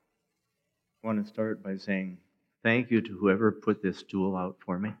I want to start by saying thank you to whoever put this tool out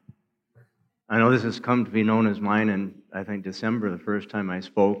for me. I know this has come to be known as mine in, I think, December, the first time I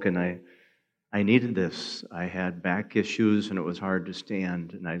spoke, and I needed this. I had back issues, and it was hard to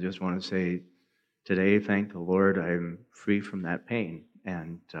stand. And I just want to say today, thank the Lord, I'm free from that pain,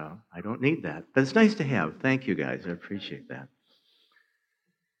 and I don't need that. But it's nice to have. Thank you, guys. I appreciate that.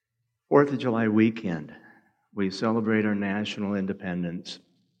 4th of July weekend, we celebrate our national independence.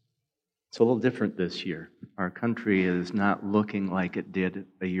 It's a little different this year. Our country is not looking like it did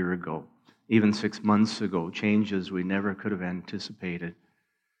a year ago. Even 6 months ago, changes we never could have anticipated.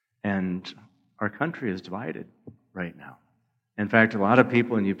 And our country is divided right now. In fact, a lot of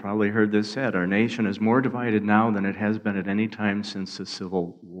people, and you probably heard this said, our nation is more divided now than it has been at any time since the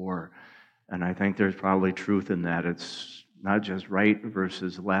Civil War. And I think there's probably truth in that. It's not just right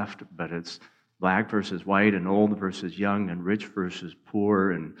versus left, but it's black versus white, and old versus young, and rich versus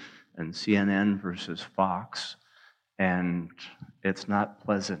poor, and CNN versus Fox, and it's not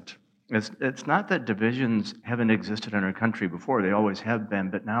pleasant. It's not that divisions haven't existed in our country before. They always have been,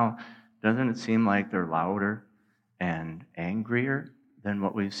 but now doesn't it seem like they're louder and angrier than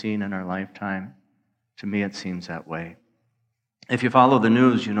what we've seen in our lifetime? To me, it seems that way. If you follow the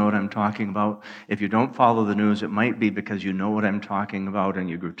news, you know what I'm talking about. If you don't follow the news, it might be because you know what I'm talking about and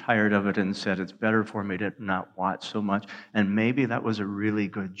you grew tired of it and said, it's better for me to not watch so much. And maybe that was a really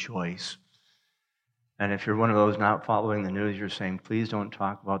good choice. And if you're one of those not following the news, you're saying, please don't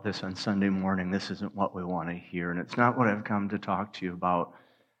talk about this on Sunday morning. This isn't what we want to hear. And it's not what I've come to talk to you about.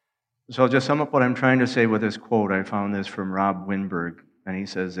 So I'll just sum up what I'm trying to say with this quote. I found this from Rob Winberg. And he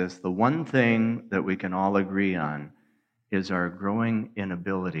says this: the one thing that we can all agree on is our growing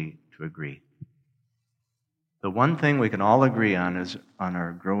inability to agree. The one thing we can all agree on is on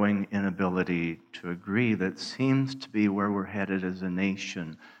our growing inability to agree. That seems to be where we're headed as a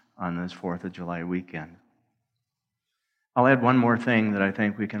nation on this 4th of July weekend. I'll add one more thing that I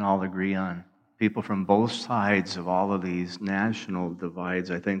think we can all agree on. People from both sides of all of these national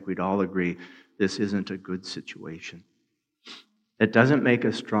divides, I think we'd all agree this isn't a good situation. It doesn't make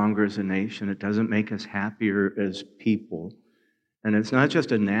us stronger as a nation. It doesn't make us happier as people. And it's not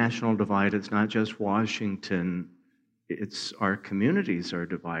just a national divide. It's not just Washington. It's our communities are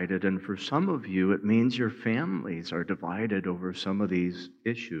divided. And for some of you, it means your families are divided over some of these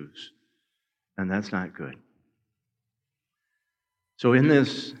issues. And that's not good. So in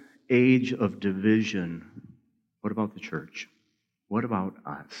this age of division, what about the church? What about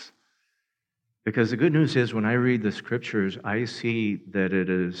us? Because the good news is when I read the scriptures, I see that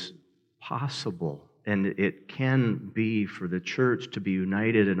it is possible and it can be for the church to be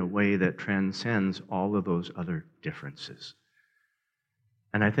united in a way that transcends all of those other differences.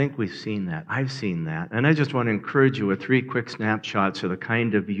 And I think we've seen that. I've seen that. And I just want to encourage you with 3 quick snapshots of the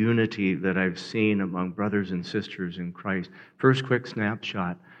kind of unity that I've seen among brothers and sisters in Christ. First quick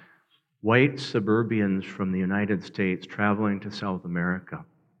snapshot: white suburbians from the United States traveling to South America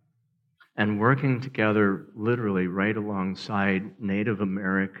and working together literally right alongside Native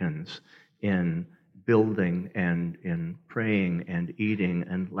Americans in building and in praying and eating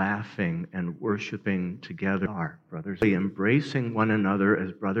and laughing and worshiping together. Our brothers, embracing one another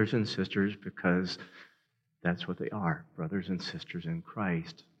as brothers and sisters, because that's what they are, brothers and sisters in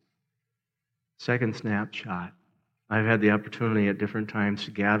Christ. Second snapshot: I've had the opportunity at different times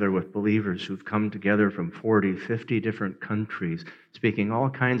to gather with believers who've come together from 40, 50 different countries, speaking all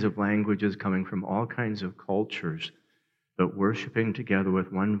kinds of languages, coming from all kinds of cultures, but worshiping together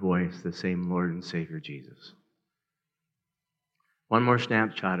with one voice, the same Lord and Savior Jesus. One more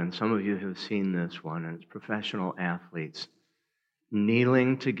snapshot, and some of you have seen this one, and it's professional athletes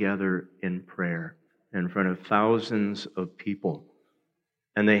kneeling together in prayer in front of thousands of people.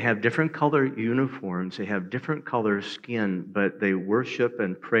 And they have different color uniforms, they have different color skin, but they worship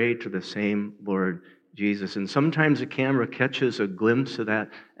and pray to the same Lord Jesus. And sometimes the camera catches a glimpse of that,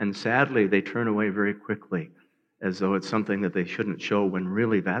 and sadly they turn away very quickly, as though it's something that they shouldn't show, when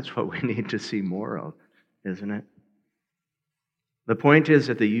really that's what we need to see more of, isn't it? The point is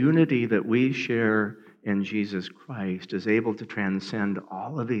that the unity that we share in Jesus Christ is able to transcend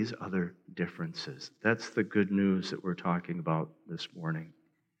all of these other differences. That's the good news that we're talking about this morning.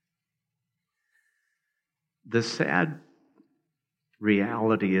 The sad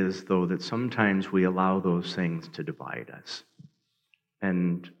reality is, though, that sometimes we allow those things to divide us.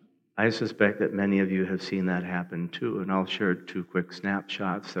 And I suspect that many of you have seen that happen too, and I'll share 2 quick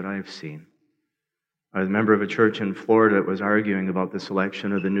snapshots that I've seen. I was a member of a church in Florida that was arguing about the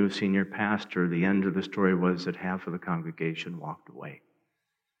selection of the new senior pastor. The end of the story was that half of the congregation walked away.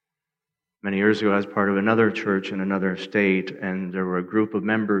 Many years ago, I was part of another church in another state, and there were a group of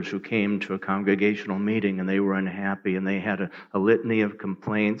members who came to a congregational meeting, and they were unhappy, and they had a litany of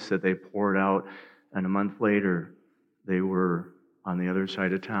complaints that they poured out, and a month later, they were on the other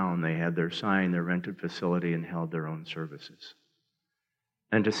side of town. They had their sign, their rented facility, and held their own services.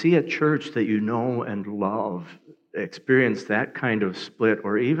 And to see a church that you know and love experience that kind of split,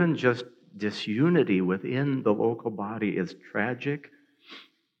 or even just disunity within the local body, is tragic.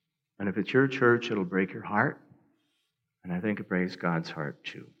 And if it's your church, it'll break your heart. And I think it breaks God's heart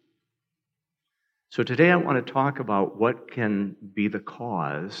too. So today I want to talk about what can be the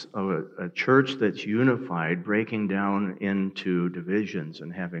cause of a church that's unified breaking down into divisions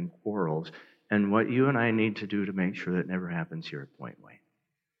and having quarrels, and what you and I need to do to make sure that never happens here at Point Way.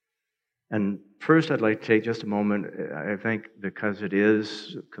 And first, I'd like to take just a moment, I think because it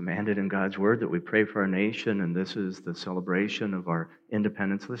is commanded in God's Word that we pray for our nation, and this is the celebration of our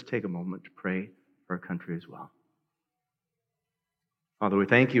independence. Let's take a moment to pray for our country as well. Father, we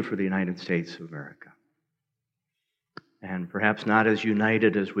thank you for the United States of America. And perhaps not as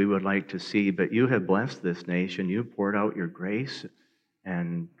united as we would like to see, but you have blessed this nation. You poured out your grace,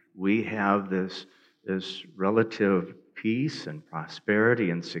 and we have this relative peace and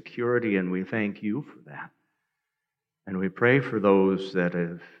prosperity and security, and we thank you for that. And we pray for those that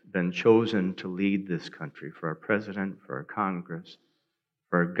have been chosen to lead this country, for our president, for our Congress,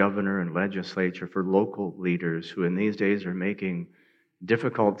 for our governor and legislature, for local leaders who in these days are making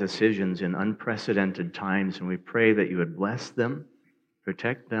difficult decisions in unprecedented times, and we pray that you would bless them,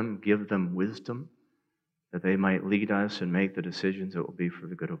 protect them, give them wisdom, that they might lead us and make the decisions that will be for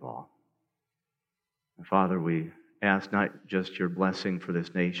the good of all. And Father, we ask not just your blessing for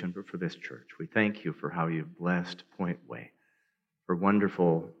this nation, but for this church. We thank you for how you've blessed Point Way, for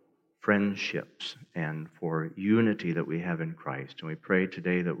wonderful friendships, and for unity that we have in Christ. And we pray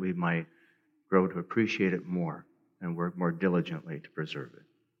today that we might grow to appreciate it more and work more diligently to preserve it.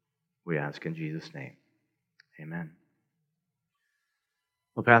 We ask in Jesus' name. Amen.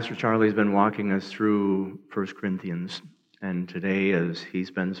 Well, Pastor Charlie's been walking us through 1 Corinthians, and today, as he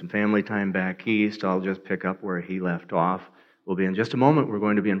spends some family time back east, I'll just pick up where he left off. We'll be in just a moment. We're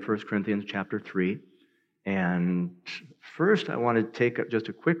going to be in 1 Corinthians chapter 3. And first, I want to take just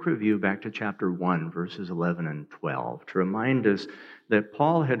a quick review back to chapter 1, verses 11 and 12, to remind us that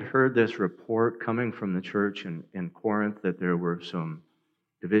Paul had heard this report coming from the church in Corinth that there were some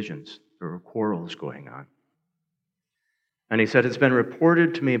divisions, there were quarrels going on. And he said, "It's been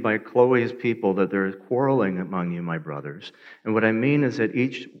reported to me by Chloe's people that there is quarreling among you, my brothers. And what I mean is that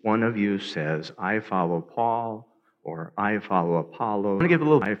each one of you says, I follow Paul, or I follow Apollo. I'm going to give a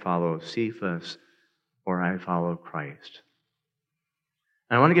little, I follow Cephas, or I follow Christ."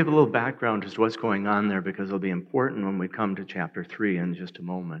 And I want to give a little background as to what's going on there, because it'll be important when we come to chapter 3 in just a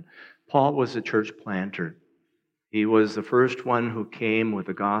moment. Paul was a church planter. He was the first one who came with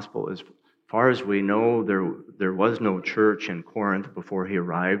the gospel. As far as we know, there was no church in Corinth before he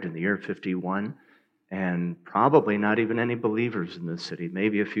arrived in the year 51, and probably not even any believers in the city,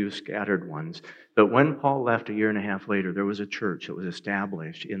 maybe a few scattered ones. But when Paul left a year and a half later, there was a church that was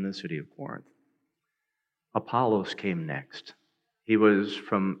established in the city of Corinth. Apollos came next. He was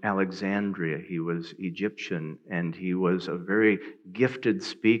from Alexandria. He was Egyptian, and he was a very gifted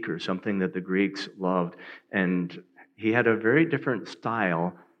speaker, something that the Greeks loved. And he had a very different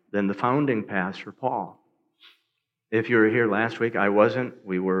style than the founding pastor, Paul. If you were here last week, I wasn't.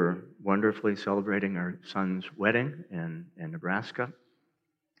 We were wonderfully celebrating our son's wedding in Nebraska.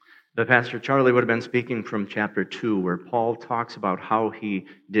 But Pastor Charlie would have been speaking from chapter 2, where Paul talks about how he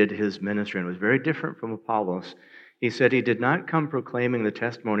did his ministry, and it was very different from Apollos. He said he did not come proclaiming the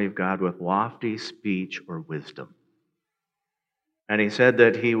testimony of God with lofty speech or wisdom. And he said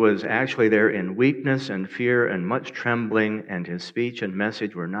that he was actually there in weakness and fear and much trembling, and his speech and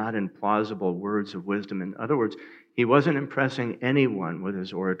message were not in plausible words of wisdom. In other words, he wasn't impressing anyone with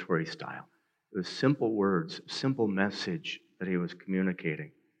his oratory style. It was simple words, simple message that he was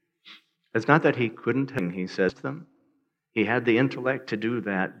communicating. It's not that he couldn't, he says them. He had the intellect to do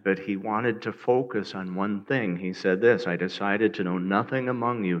that, but he wanted to focus on one thing. He said this, I decided to know nothing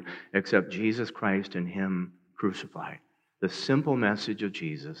among you except Jesus Christ and Him crucified. The simple message of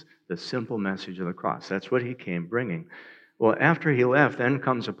Jesus, the simple message of the cross. That's what he came bringing. Well, after he left, then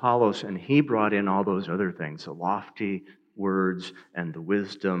comes Apollos, and he brought in all those other things, the lofty words and the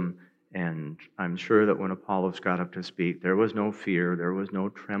wisdom. And I'm sure that when Apollos got up to speak, there was no fear, there was no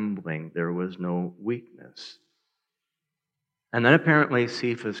trembling, there was no weakness. And then apparently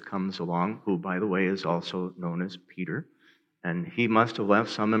Cephas comes along, who, by the way, is also known as Peter. And he must have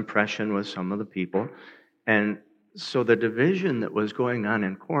left some impression with some of the people. And So the division that was going on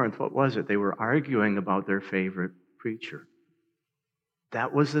in Corinth, what was it? They were arguing about their favorite preacher.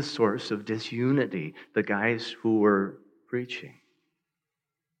 That was the source of disunity, the guys who were preaching.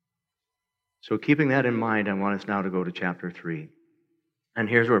 So keeping that in mind, I want us now to go to chapter 3. And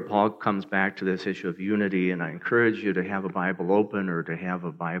here's where Paul comes back to this issue of unity, and I encourage you to have a Bible open or to have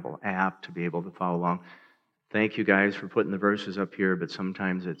a Bible app to be able to follow along. Thank you guys for putting the verses up here, but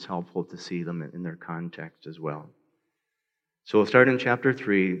sometimes it's helpful to see them in their context as well. So we'll start in chapter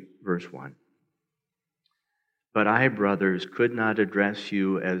 3, verse 1. But I, brothers, could not address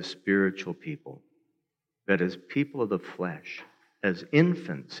you as spiritual people, but as people of the flesh, as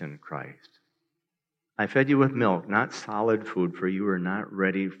infants in Christ. I fed you with milk, not solid food, for you are not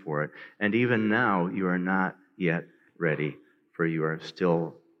ready for it. And even now you are not yet ready, for you are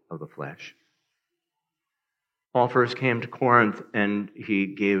still of the flesh. Paul first came to Corinth, and he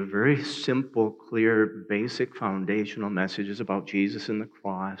gave very simple, clear, basic, foundational messages about Jesus and the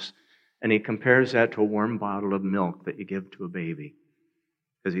cross. And he compares that to a warm bottle of milk that you give to a baby.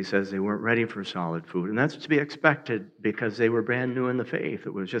 Because he says they weren't ready for solid food. And that's to be expected because they were brand new in the faith.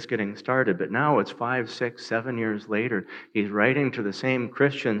 It was just getting started. But now it's 5, 6, 7 years later. He's writing to the same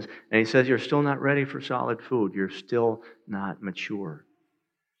Christians, and he says, you're still not ready for solid food. You're still not mature.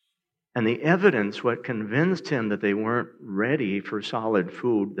 And the evidence, what convinced him that they weren't ready for solid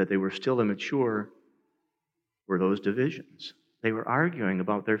food, that they were still immature, were those divisions. They were arguing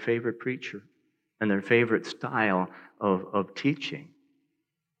about their favorite preacher and their favorite style of teaching.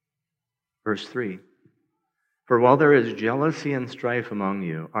 Verse 3, for while there is jealousy and strife among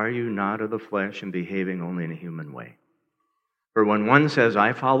you, are you not of the flesh and behaving only in a human way? For when one says,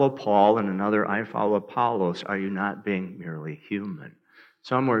 I follow Paul, and another, I follow Apollos, are you not being merely human?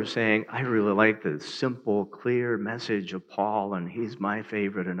 Some were saying, I really like the simple, clear message of Paul, and he's my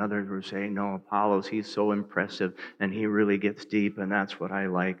favorite. And others were saying, no, Apollos, he's so impressive, and he really gets deep, and that's what I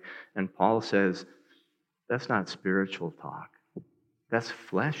like. And Paul says, that's not spiritual talk. That's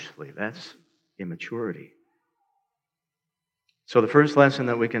fleshly. That's immaturity. So the first lesson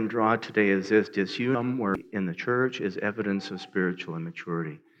that we can draw today is this: disunity somewhere in the church is evidence of spiritual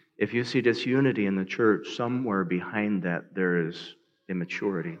immaturity. If you see disunity in the church, somewhere behind that there is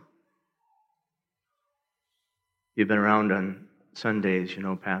immaturity. You've been around on Sundays, you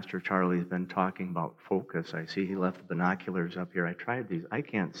know, Pastor Charlie's been talking about focus. I see he left the binoculars up here. I tried these. I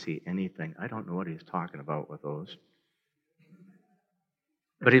can't see anything. I don't know what he's talking about with those.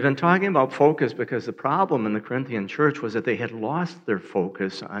 But he's been talking about focus because the problem in the Corinthian church was that they had lost their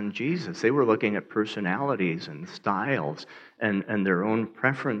focus on Jesus. They were looking at personalities and styles and their own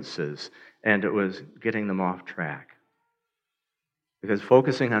preferences, and it was getting them off track. Because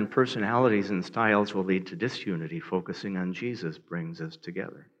focusing on personalities and styles will lead to disunity. Focusing on Jesus brings us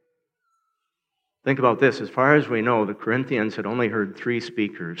together. Think about this. As far as we know, the Corinthians had only heard 3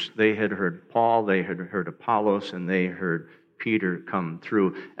 speakers. They had heard Paul, they had heard Apollos, and they heard Peter come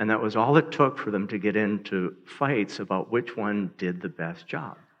through. And that was all it took for them to get into fights about which one did the best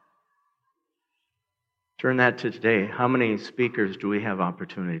job. Turn that to today. How many speakers do we have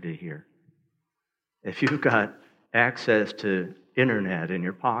opportunity to hear? If you've got access to internet in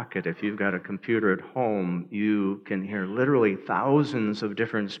your pocket, if you've got a computer at home, you can hear literally thousands of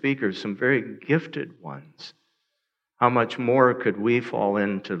different speakers, some very gifted ones. How much more could we fall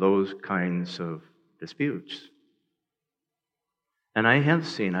into those kinds of disputes? And I have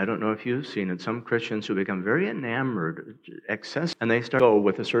seen, I don't know if you've seen it, some Christians who become very enamored, and they start to go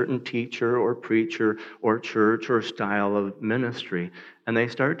with a certain teacher or preacher or church or style of ministry, and they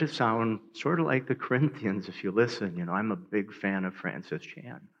start to sound sort of like the Corinthians if you listen. You know, I'm a big fan of Francis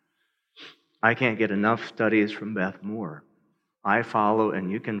Chan. I can't get enough studies from Beth Moore. I follow, and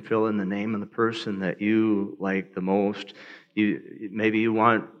you can fill in the name of the person that you like the most. Maybe you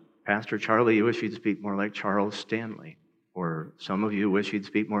want Pastor Charlie, you wish he'd speak more like Charles Stanley. Or some of you wish you'd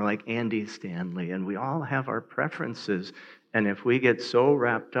speak more like Andy Stanley. And we all have our preferences. And if we get so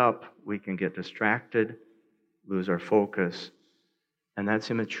wrapped up, we can get distracted, lose our focus. And that's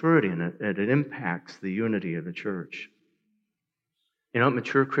immaturity, and it impacts the unity of the church. You know what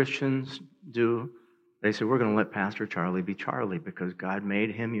mature Christians do? They say, we're going to let Pastor Charlie be Charlie because God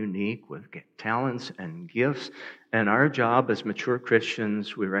made him unique with talents and gifts. And our job as mature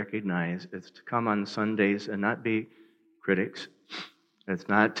Christians, we recognize, is to come on Sundays and not be critics. It's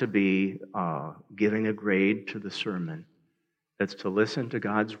not to be giving a grade to the sermon. It's to listen to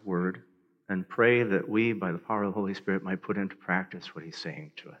God's word and pray that we, by the power of the Holy Spirit, might put into practice what he's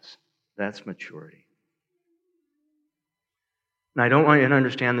saying to us. That's maturity. And I don't want you to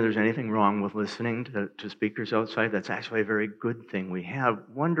understand that there's anything wrong with listening to speakers outside. That's actually a very good thing. We have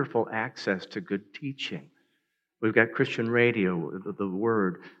wonderful access to good teaching. We've got Christian radio, the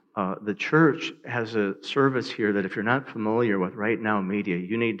Word. The church has a service here that if you're not familiar with Right Now Media,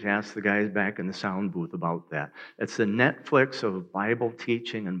 you need to ask the guys back in the sound booth about that. It's the Netflix of Bible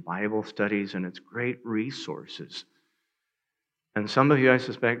teaching and Bible studies, and it's great resources. And some of you, I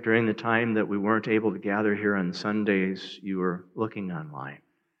suspect, during the time that we weren't able to gather here on Sundays, you were looking online.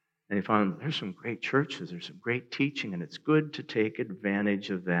 And you found there's some great churches, there's some great teaching, and it's good to take advantage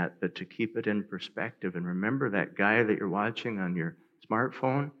of that, but to keep it in perspective. And remember that guy that you're watching on your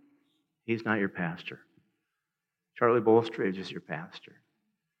smartphone, he's not your pastor. Charlie Bolstridge is your pastor.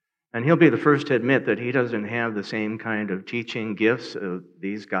 And he'll be the first to admit that he doesn't have the same kind of teaching gifts of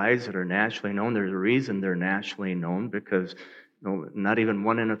these guys that are nationally known. There's a reason they're nationally known, because not even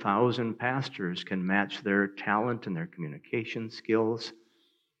 1 in 1,000 pastors can match their talent and their communication skills.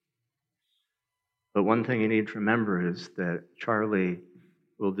 But one thing you need to remember is that Charlie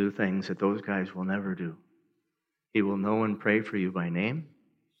will do things that those guys will never do. He will know and pray for you by name.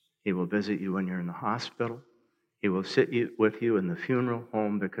 He will visit you when you're in the hospital. He will sit with you in the funeral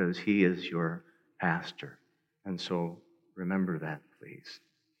home because he is your pastor. And so remember that, please.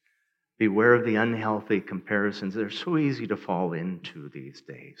 Beware of the unhealthy comparisons. They're so easy to fall into these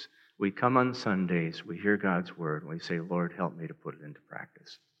days. We come on Sundays, we hear God's word, and we say, Lord, help me to put it into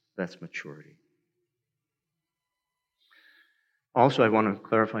practice. That's maturity. Also, I want to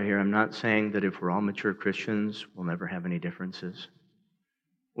clarify here, I'm not saying that if we're all mature Christians, we'll never have any differences.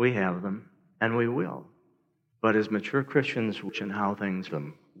 We have them, and we will. But as mature Christians, we and how things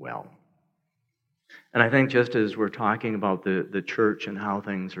them well. And I think just as we're talking about the church and how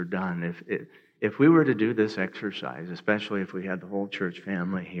things are done, if we were to do this exercise, especially if we had the whole church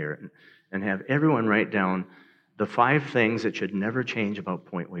family here, and have everyone write down the 5 things that should never change about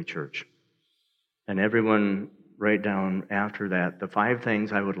Point Way Church, and everyone write down after that the 5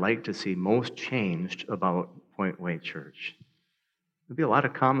 things I would like to see most changed about Point Way Church. There'd be a lot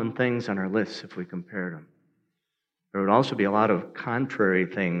of common things on our lists if we compared them. There would also be a lot of contrary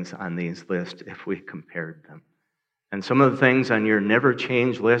things on these lists if we compared them. And some of the things on your never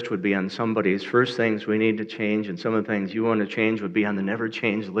change list would be on somebody's first things we need to change, and some of the things you want to change would be on the never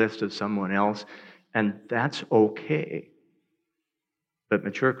change list of someone else. And that's okay. But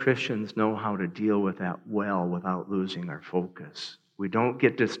mature Christians know how to deal with that well without losing our focus. We don't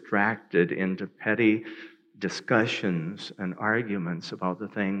get distracted into petty discussions and arguments about the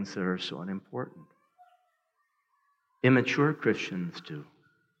things that are so unimportant. Immature Christians do.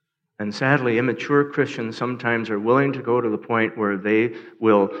 And sadly, immature Christians sometimes are willing to go to the point where they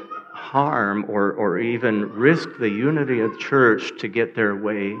will harm or even risk the unity of the church to get their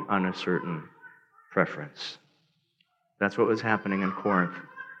way on a certain preference. That's what was happening in Corinth.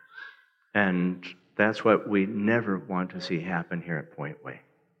 And that's what we never want to see happen here at Point Way.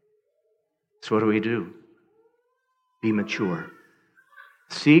 So what do? Be mature.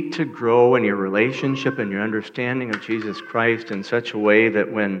 Seek to grow in your relationship and your understanding of Jesus Christ in such a way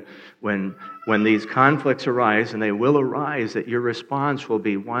that when these conflicts arise, and they will arise, that your response will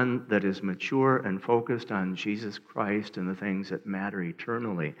be one that is mature and focused on Jesus Christ and the things that matter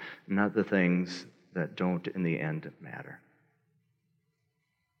eternally, not the things that don't in the end matter.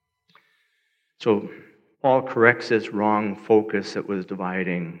 So Paul corrects this wrong focus that was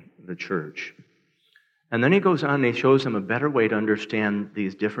dividing the church. And then he goes on and he shows them a better way to understand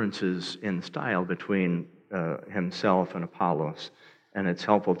these differences in style between himself and Apollos. And it's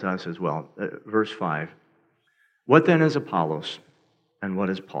helpful to us as well. Verse 5. What then is Apollos and what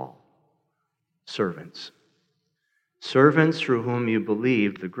is Paul? Servants. Servants through whom you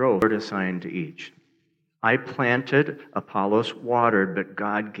believed the growth Lord assigned to each. I planted, Apollos watered, but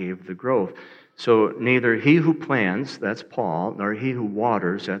God gave the growth. So neither he who plants, that's Paul, nor he who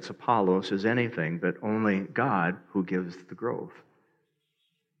waters, that's Apollos, is anything, but only God who gives the growth.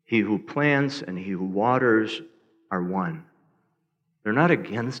 He who plants and he who waters are one. They're not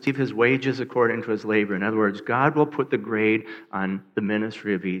against his wages according to his labor. In other words, God will put the grade on the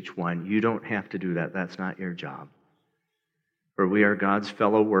ministry of each one. You don't have to do that. That's not your job. For we are God's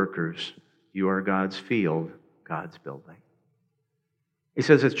fellow workers. You are God's field, God's building. He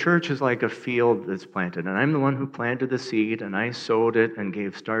says, the church is like a field that's planted, and I'm the one who planted the seed, and I sowed it and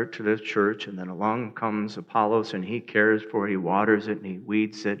gave start to the church, and then along comes Apollos, and he cares for it, he waters it, and he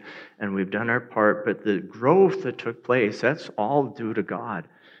weeds it, and we've done our part, but the growth that took place, that's all due to God.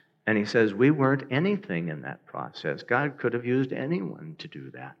 And he says, we weren't anything in that process. God could have used anyone to do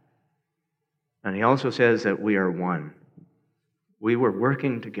that. And he also says that we are one. We were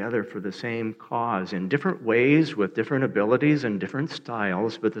working together for the same cause in different ways, with different abilities and different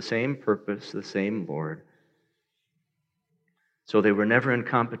styles, but the same purpose, the same Lord. So they were never in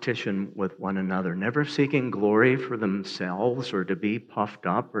competition with one another, never seeking glory for themselves or to be puffed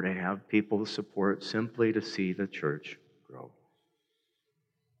up or to have people's support, simply to see the church grow.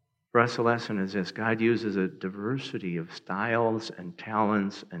 For us, the lesson is this: God uses a diversity of styles and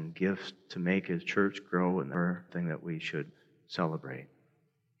talents and gifts to make His church grow, and they're a thing that we should celebrate.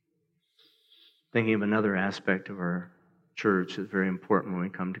 Thinking of another aspect of our church is very important when we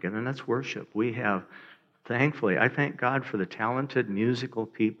come together, and that's worship. We have, thankfully, I thank God for the talented musical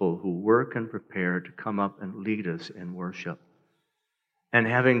people who work and prepare to come up and lead us in worship. And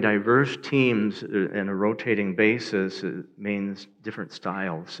having diverse teams in a rotating basis means different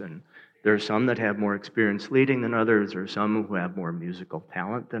styles. And there are some that have more experience leading than others. There are some who have more musical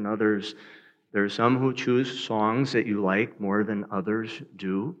talent than others. There are some who choose songs that you like more than others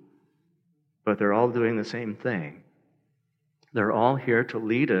do. But they're all doing the same thing. They're all here to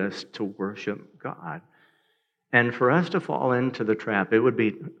lead us to worship God. And for us to fall into the trap, it would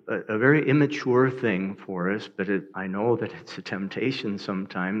be a very immature thing for us, but I know that it's a temptation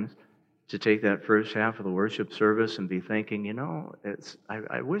sometimes to take that first half of the worship service and be thinking,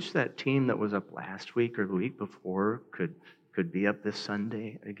 I wish that team that was up last week or the week before could be up this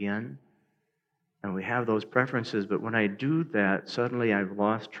Sunday again. And we have those preferences, but when I do that, suddenly I've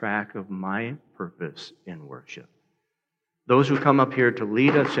lost track of my purpose in worship. Those who come up here to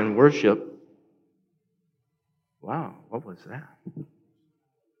lead us in worship, wow, what was that?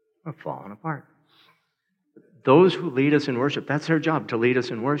 We're falling apart. Those who lead us in worship, that's their job, to lead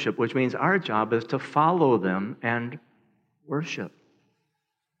us in worship, which means our job is to follow them and worship.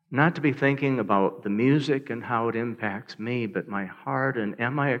 Not to be thinking about the music and how it impacts me, but my heart, and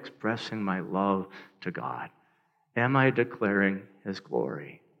am I expressing my love to God? Am I declaring His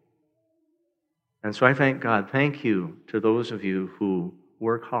glory? And so I thank God. Thank you to those of you who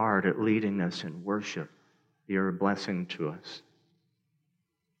work hard at leading us in worship. You're a blessing to us.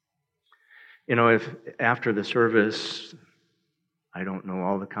 If after the service, I don't know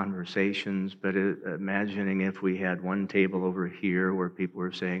all the conversations, but imagining if we had one table over here where people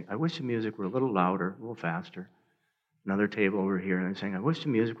were saying, I wish the music were a little louder, a little faster. Another table over here, and they're saying, I wish the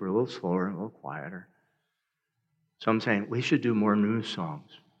music were a little slower and a little quieter. So I'm saying, we should do more new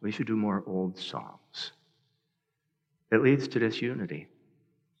songs. We should do more old songs. It leads to disunity.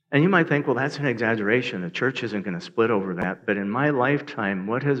 And you might think, well, that's an exaggeration. The church isn't going to split over that. But in my lifetime,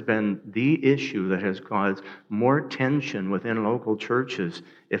 what has been the issue that has caused more tension within local churches,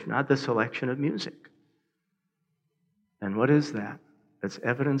 if not the selection of music? And what is that? It's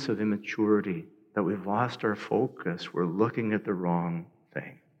evidence of immaturity, that we've lost our focus. We're looking at the wrong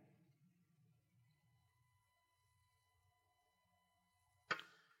thing.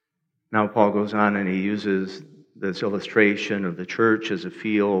 Now Paul goes on and he uses this illustration of the church as a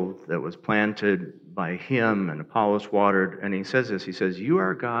field that was planted by him and Apollos watered. And he says this, he says, you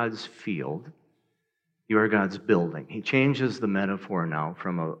are God's field. You are God's building. He changes the metaphor now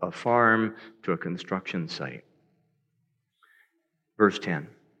from a farm to a construction site. Verse 10,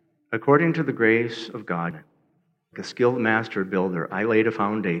 according to the grace of God, like a skilled master builder, I laid a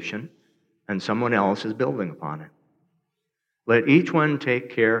foundation and someone else is building upon it. Let each one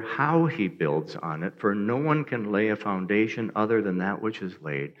take care how he builds on it, for no one can lay a foundation other than that which is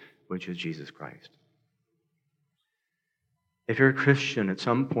laid, which is Jesus Christ. If you're a Christian, at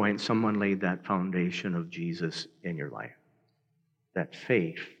some point, someone laid that foundation of Jesus in your life, that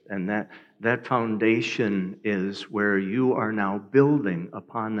faith. And that foundation is where you are now building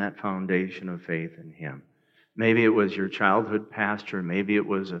upon that foundation of faith in Him. Maybe it was your childhood pastor. Maybe it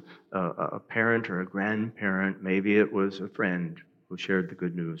was a parent or a grandparent. Maybe it was a friend who shared the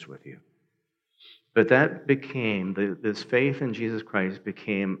good news with you. But that became, this faith in Jesus Christ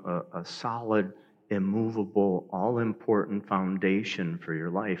became a solid, immovable, all-important foundation for your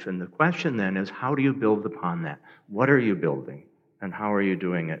life. And the question then is, how do you build upon that? What are you building? And how are you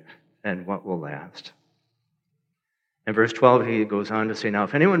doing it? And what will last? In verse 12, he goes on to say, now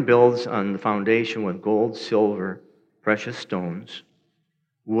if anyone builds on the foundation with gold, silver, precious stones,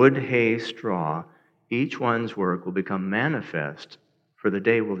 wood, hay, straw, each one's work will become manifest, for the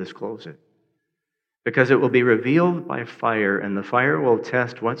day will disclose it. Because it will be revealed by fire, and the fire will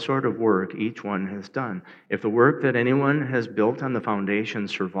test what sort of work each one has done. If the work that anyone has built on the foundation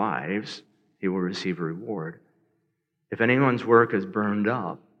survives, he will receive a reward. If anyone's work is burned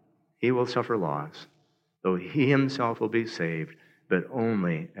up, he will suffer loss, though he himself will be saved, but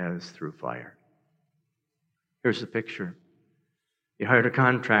only as through fire. Here's the picture. You hired a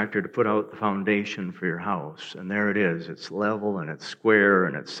contractor to put out the foundation for your house, and there it is. It's level, and it's square,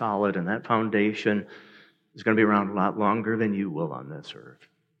 and it's solid, and that foundation is going to be around a lot longer than you will on this earth.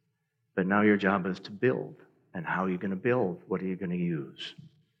 But now your job is to build. And how are you going to build? What are you going to use?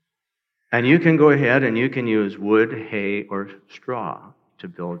 And you can go ahead and you can use wood, hay, or straw to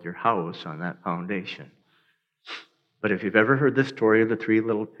build your house on that foundation. But if you've ever heard the story of the 3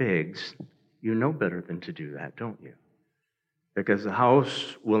 little pigs, you know better than to do that, don't you? Because the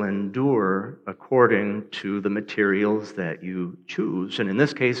house will endure according to the materials that you choose. And in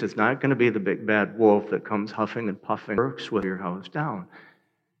this case, it's not going to be the big bad wolf that comes huffing and puffing, works with your house down.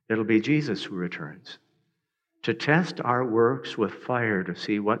 It'll be Jesus who returns to test our works with fire to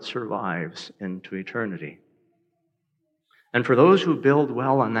see what survives into eternity. And for those who build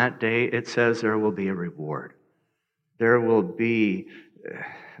well on that day, it says there will be a reward. There will be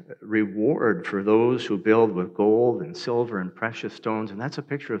reward for those who build with gold and silver and precious stones. And that's a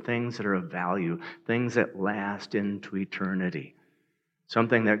picture of things that are of value, things that last into eternity.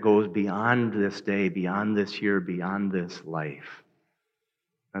 Something that goes beyond this day, beyond this year, beyond this life.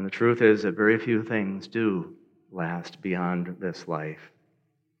 And the truth is that very few things do last beyond this life.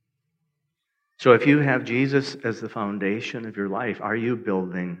 So if you have Jesus as the foundation of your life, are you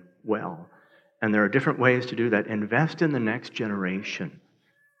building well? And there are different ways to do that. Invest in the next generation.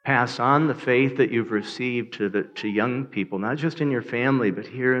 Pass on the faith that you've received to young people, not just in your family, but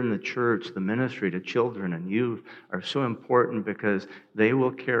here in the church, the ministry to children and youth are so important because they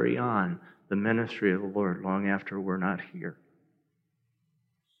will carry on the ministry of the Lord long after we're not here.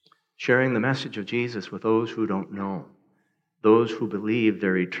 Sharing the message of Jesus with those who don't know, those who believe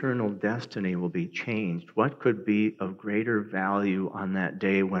their eternal destiny will be changed. What could be of greater value on that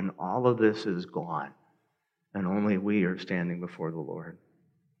day when all of this is gone and only we are standing before the Lord?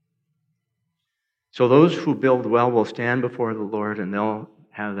 So those who build well will stand before the Lord and they'll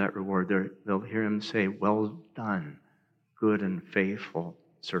have that reward. They'll hear him say, "Well done, good and faithful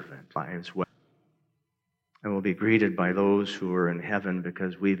servant." Lives well. And we'll be greeted by those who are in heaven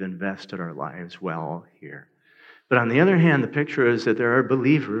because we've invested our lives well here. But on the other hand, the picture is that there are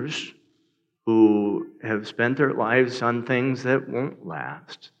believers who have spent their lives on things that won't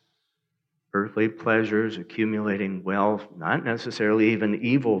last. Earthly pleasures, accumulating wealth, not necessarily even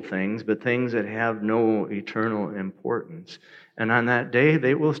evil things, but things that have no eternal importance. And on that day,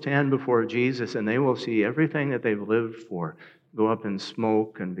 they will stand before Jesus and they will see everything that they've lived for go up in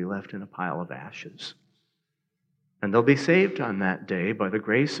smoke and be left in a pile of ashes. And they'll be saved on that day by the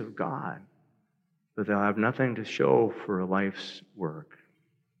grace of God, but they'll have nothing to show for a life's work.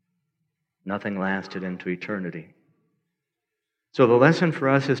 Nothing lasted into eternity. So the lesson for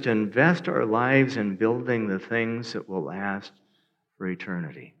us is to invest our lives in building the things that will last for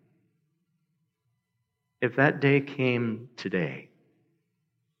eternity. If that day came today,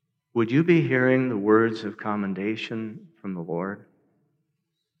 would you be hearing the words of commendation from the Lord?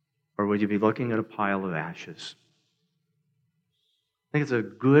 Or would you be looking at a pile of ashes? I think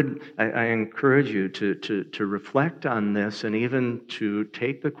it's I encourage you to reflect on this and even to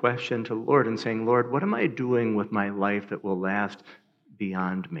take the question to the Lord and saying, "Lord, what am I doing with my life that will last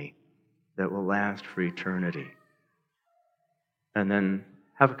beyond me, that will last for eternity?" And then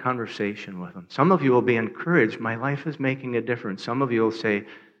have a conversation with Him. Some of you will be encouraged. My life is making a difference. Some of you will say,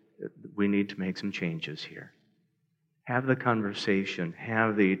 we need to make some changes here. Have the conversation.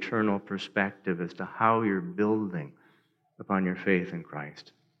 Have the eternal perspective as to how you're building upon your faith in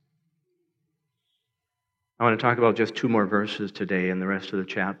Christ. I want to talk about just 2 more verses today, and the rest of the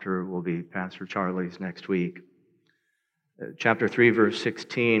chapter will be Pastor Charlie's next week. Chapter 3, verse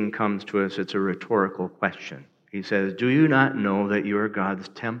 16 comes to us. It's a rhetorical question. He says, "Do you not know that you are God's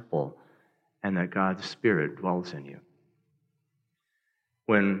temple and that God's Spirit dwells in you?"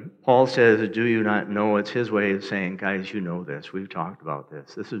 When Paul says, "Do you not know?" it's his way of saying, guys, you know this. We've talked about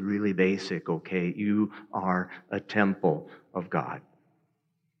this. This is really basic, okay? You are a temple of God.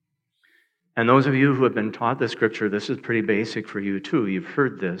 And those of you who have been taught the Scripture, this is pretty basic for you too. You've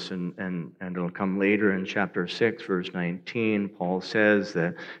heard this, and it'll come later in chapter 6, verse 19. Paul says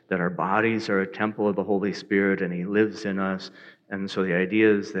that our bodies are a temple of the Holy Spirit, and He lives in us. And so the idea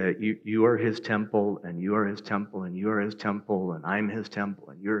is that you are His temple, and you are His temple, and you are His temple, and I'm His temple,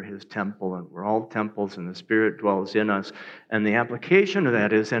 and you're His temple, and we're all temples, and the Spirit dwells in us. And the application of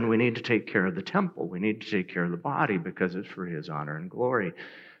that is then we need to take care of the temple. We need to take care of the body because it's for His honor and glory.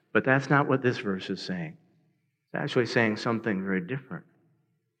 But that's not what this verse is saying. It's actually saying something very different.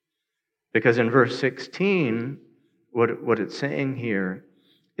 Because in verse 16, what it's saying here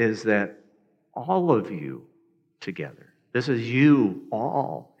is that all of you together, this is you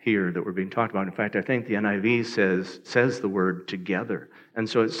all here that we're being talked about. In fact, I think the NIV says the word together. And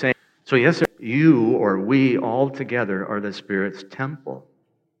so it's saying, so yes, you or we all together are the Spirit's temple.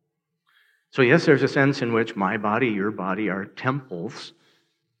 So yes, there's a sense in which my body, your body are temples,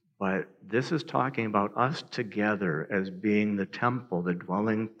 But this is talking about us together as being the temple, the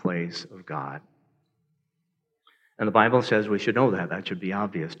dwelling place of God. And the Bible says we should know that. That should be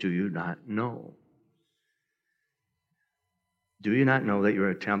obvious. Do you not know? Do you not know that you're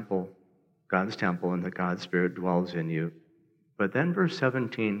a temple, God's temple, and that God's Spirit dwells in you? But then verse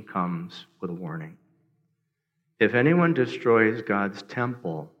 17 comes with a warning. If anyone destroys God's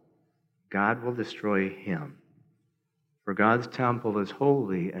temple, God will destroy him. For God's temple is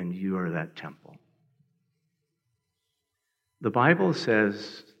holy, and you are that temple. The Bible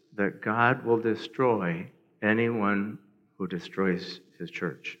says that God will destroy anyone who destroys his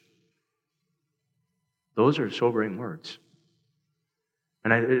church. Those are sobering words.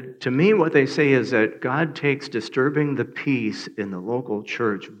 And to me, what they say is that God takes disturbing the peace in the local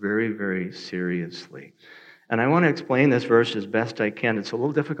church very, very seriously. And I want to explain this verse as best I can. It's a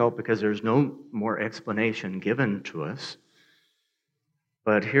little difficult because there's no more explanation given to us.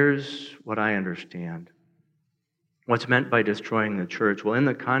 But here's what I understand. What's meant by destroying the church? Well, in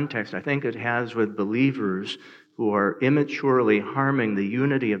the context, I think it has with believers who are immaturely harming the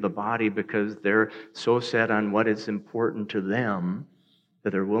unity of the body because they're so set on what is important to them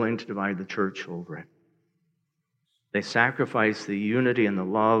that they're willing to divide the church over it. They sacrifice the unity and the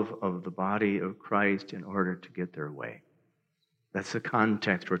love of the body of Christ in order to get their way. That's the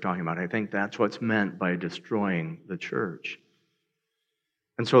context we're talking about. I think that's what's meant by destroying the church.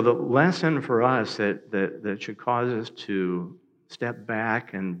 And so the lesson for us that should cause us to step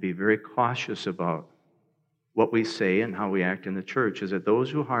back and be very cautious about what we say and how we act in the church is that those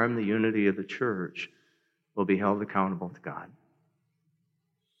who harm the unity of the church will be held accountable to God.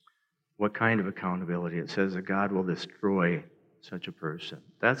 What kind of accountability? It says that God will destroy such a person.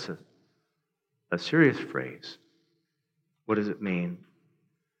 That's a serious phrase. What does it mean?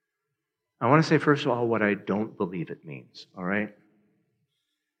 I want to say, first of all, what I don't believe it means, all right?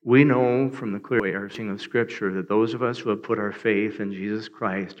 We know from the clear understanding of Scripture that those of us who have put our faith in Jesus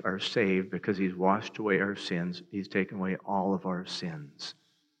Christ are saved because He's washed away our sins. He's taken away all of our sins.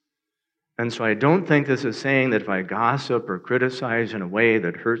 And so I don't think this is saying that if I gossip or criticize in a way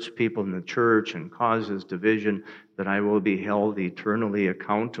that hurts people in the church and causes division, that I will be held eternally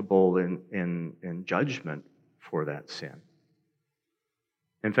accountable in judgment for that sin.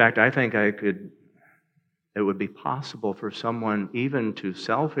 In fact, I think it would be possible for someone even to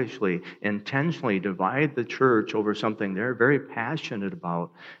selfishly, intentionally divide the church over something they're very passionate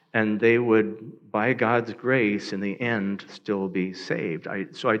about, and they would, by God's grace, in the end, still be saved.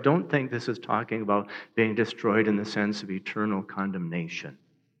 So I don't think this is talking about being destroyed in the sense of eternal condemnation.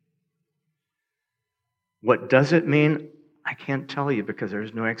 What does it mean? I can't tell you because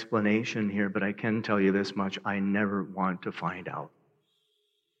there's no explanation here, but I can tell you this much. I never want to find out.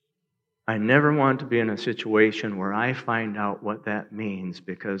 I never want to be in a situation where I find out what that means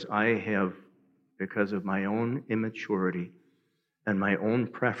because because of my own immaturity and my own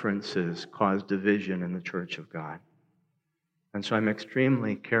preferences, caused division in the church of God. And so I'm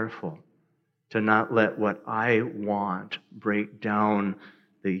extremely careful to not let what I want break down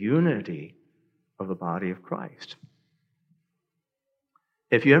the unity of the body of Christ.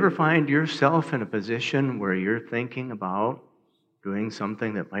 If you ever find yourself in a position where you're thinking about doing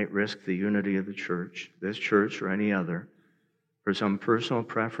something that might risk the unity of the church, this church or any other, for some personal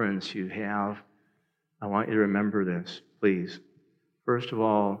preference you have, I want you to remember this, please. First of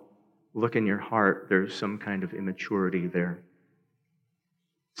all, look in your heart. There's some kind of immaturity there.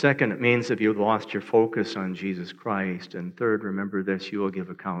 Second, it means if you've lost your focus on Jesus Christ. And third, remember this, you will give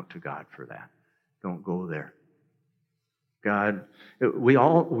account to God for that. Don't go there. God, we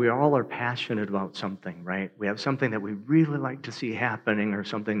all are passionate about something, right? We have something that we really like to see happening or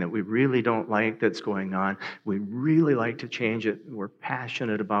something that we really don't like that's going on. We really like to change it. We're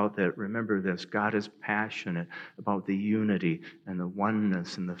passionate about that. Remember this, God is passionate about the unity and the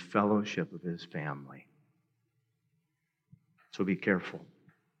oneness and the fellowship of His family. So be careful.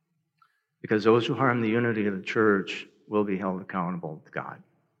 Because those who harm the unity of the church will be held accountable to God.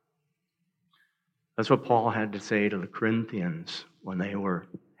 That's what Paul had to say to the Corinthians when they were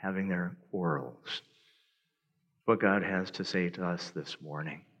having their quarrels. What God has to say to us this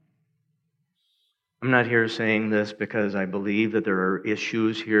morning. I'm not here saying this because I believe that there are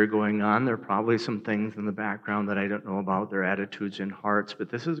issues here going on. There are probably some things in the background that I don't know about, their attitudes and hearts, but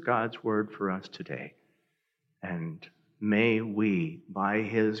this is God's word for us today. And may we, by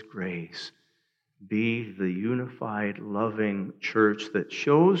His grace, be the unified, loving church that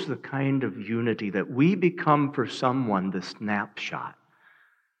shows the kind of unity that we become for someone the snapshot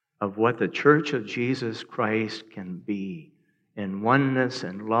of what the church of Jesus Christ can be in oneness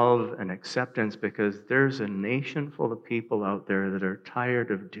and love and acceptance, because there's a nation full of people out there that are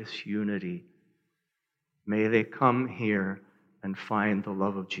tired of disunity. May they come here and find the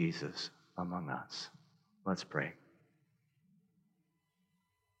love of Jesus among us. Let's pray.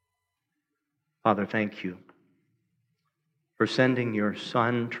 Father, thank you for sending your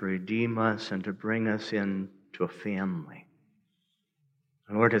Son to redeem us and to bring us into a family.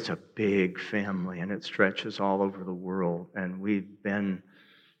 And Lord, it's a big family, and it stretches all over the world. And we've been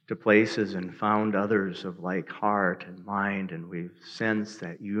to places and found others of like heart and mind, and we've sensed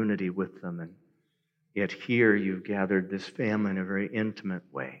that unity with them. And yet here you've gathered this family in a very intimate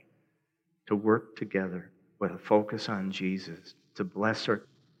way to work together with a focus on Jesus, to bless our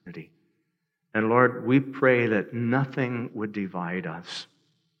community. And Lord, we pray that nothing would divide us.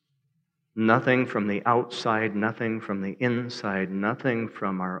 Nothing from the outside, nothing from the inside, nothing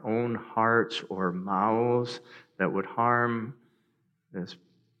from our own hearts or mouths that would harm this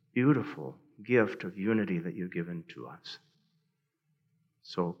beautiful gift of unity that you've given to us.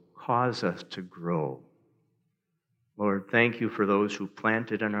 So cause us to grow. Lord, thank you for those who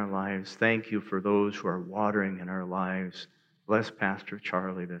planted in our lives. Thank you for those who are watering in our lives. Bless Pastor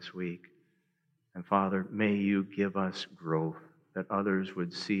Charlie this week. And Father, may you give us growth, that others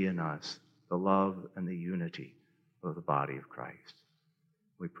would see in us the love and the unity of the body of Christ.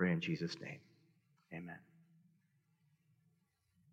 We pray in Jesus' name.